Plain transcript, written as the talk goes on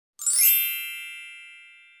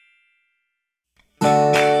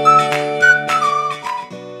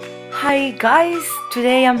Hi guys,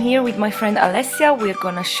 today I'm here with my friend Alessia. We're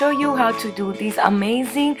gonna show you how to do this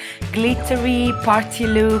amazing glittery party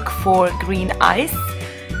look for green eyes,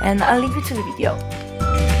 and I'll leave you to the video.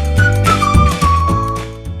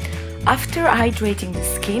 After hydrating the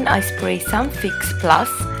skin, I spray some Fix Plus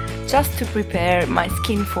just to prepare my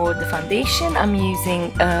skin for the foundation. I'm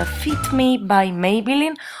using Fit Me by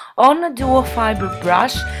Maybelline on a duo fiber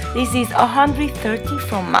brush. This is 130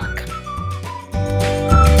 from MAC.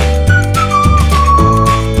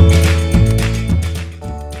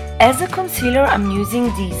 As a concealer, I'm using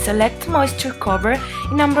the Select Moisture Cover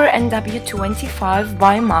in number NW25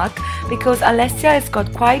 by MAC because Alessia has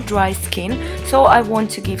got quite dry skin, so I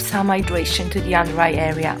want to give some hydration to the under eye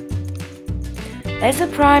area. As a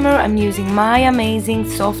primer, I'm using my amazing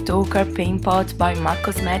Soft Ochre Paint Pot by MAC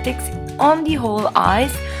Cosmetics on the whole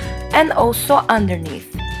eyes and also underneath.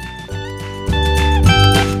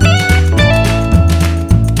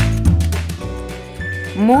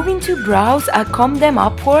 Moving to brows, I comb them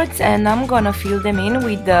upwards and I'm gonna fill them in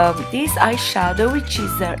with this eyeshadow, which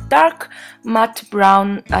is a dark matte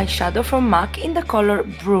brown eyeshadow from MAC in the color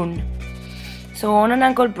Brune. So on an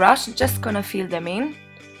angled brush, I'm just gonna fill them in.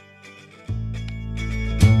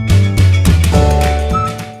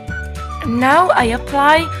 Now I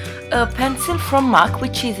apply a pencil from MAC,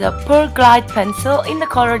 which is a Pearl Glide pencil in the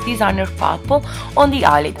color Designer Purple on the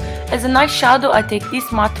eyelid. As an eyeshadow, I take this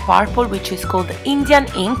matte purple, which is called Indian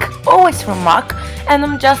Ink, always from MAC, and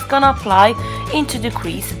I'm just gonna apply into the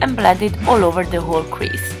crease and blend it all over the whole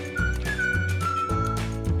crease.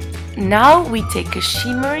 Now we take a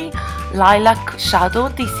shimmery lilac shadow.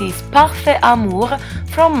 This is Parfait Amour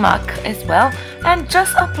from MAC as well, and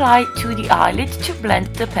just apply it to the eyelid to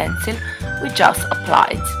blend the pencil we just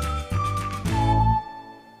applied.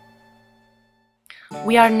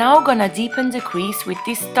 We are now gonna deepen the crease with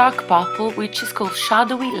this dark purple, which is called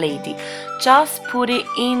Shadowy Lady. Just put it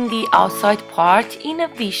in the outside part in a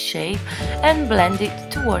V shape and blend it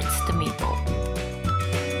towards the middle.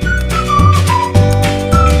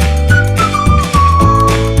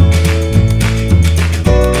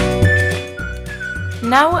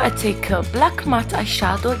 Now I take a black matte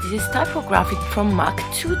eyeshadow. This is typographic from MAC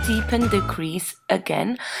to deepen the crease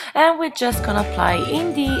again, and we're just gonna apply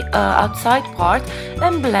in the outside part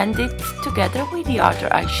and blend it together with the other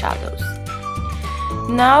eyeshadows.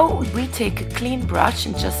 Now we take a clean brush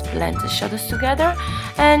and just blend the shadows together,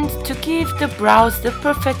 and to give the brows the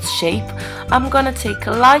perfect shape, I'm gonna take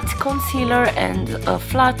a light concealer and a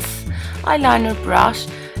flat eyeliner brush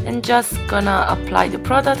and just gonna apply the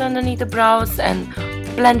product underneath the brows and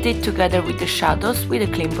blend it together with the shadows with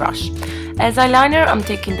a clean brush. As eyeliner, I'm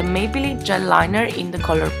taking the Maybelline gel liner in the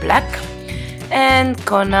color black and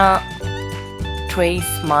gonna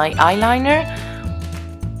trace my eyeliner.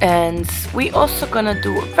 And we also gonna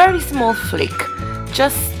do a very small flick.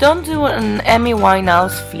 Just don't do an Amy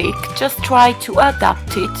Winehouse flick, just try to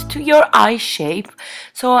adapt it to your eye shape.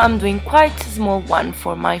 So I'm doing quite a small one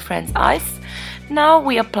for my friend's eyes. Now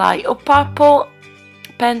we apply a purple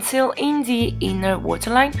pencil in the inner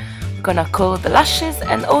waterline. We're gonna curl the lashes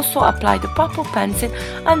and also apply the purple pencil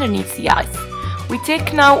underneath the eyes. We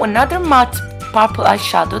take now another matte purple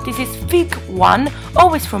eyeshadow. This is Fig 1,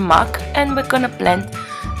 always from MAC, and we're gonna blend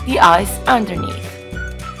the eyes underneath.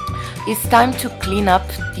 It's time to clean up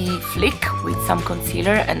the flick with some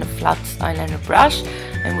concealer and a flat eyeliner brush,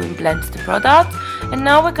 and we blend the product. And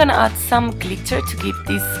now we're gonna add some glitter to give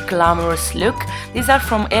this glamorous look. These are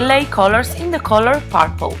from LA Colors in the color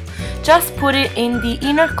Purple. Just put it in the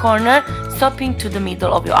inner corner, stopping to the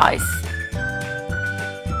middle of your eyes.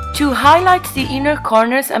 To highlight the inner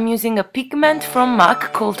corners, I'm using a pigment from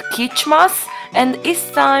MAC called Kitschmas, and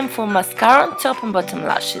it's time for mascara on top and bottom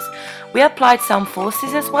lashes. We applied some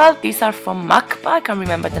falsies as well. These are from MAC, but I can't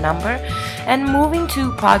remember the number. And moving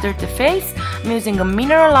to powder the face, I'm using a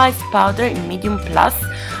mineralized powder in medium plus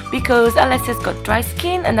because Alessia's got dry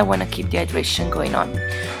skin and I want to keep the hydration going on.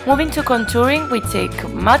 Moving to contouring, we take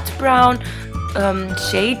matte brown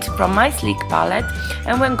shade from my Sleek palette,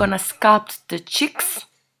 and we're gonna sculpt the cheeks.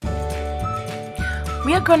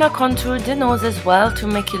 We are gonna contour the nose as well to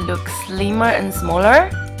make it look slimmer and smaller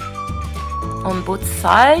on both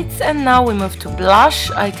sides. And now we move to blush.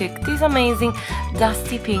 I take this amazing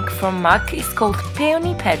dusty pink from MAC. It's called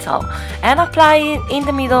Peony Petal, and apply it in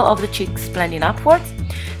the middle of the cheeks, blending upwards.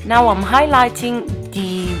 Now I'm highlighting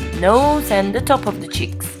the nose and the top of the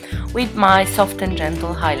cheeks with my soft and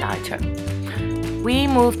gentle highlighter. We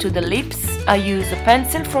move to the lips. I use a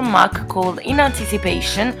pencil from MAC called In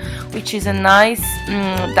Anticipation, which is a nice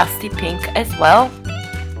dusty pink as well.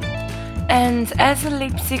 And as a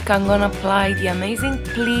lipstick, I'm gonna apply the amazing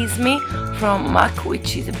Please Me from MAC,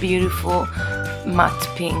 which is a beautiful matte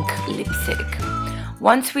pink lipstick.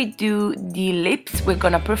 Once we do the lips, we're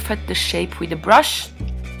gonna perfect the shape with a brush.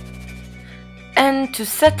 And to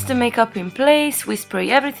set the makeup in place, we spray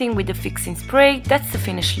everything with the fixing spray. That's the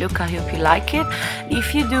finished look. I hope you like it.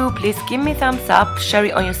 If you do, please give me a thumbs up, share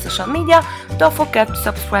it on your social media. Don't forget to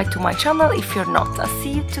subscribe to my channel if you're not. I'll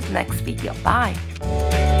see you to the next video. Bye!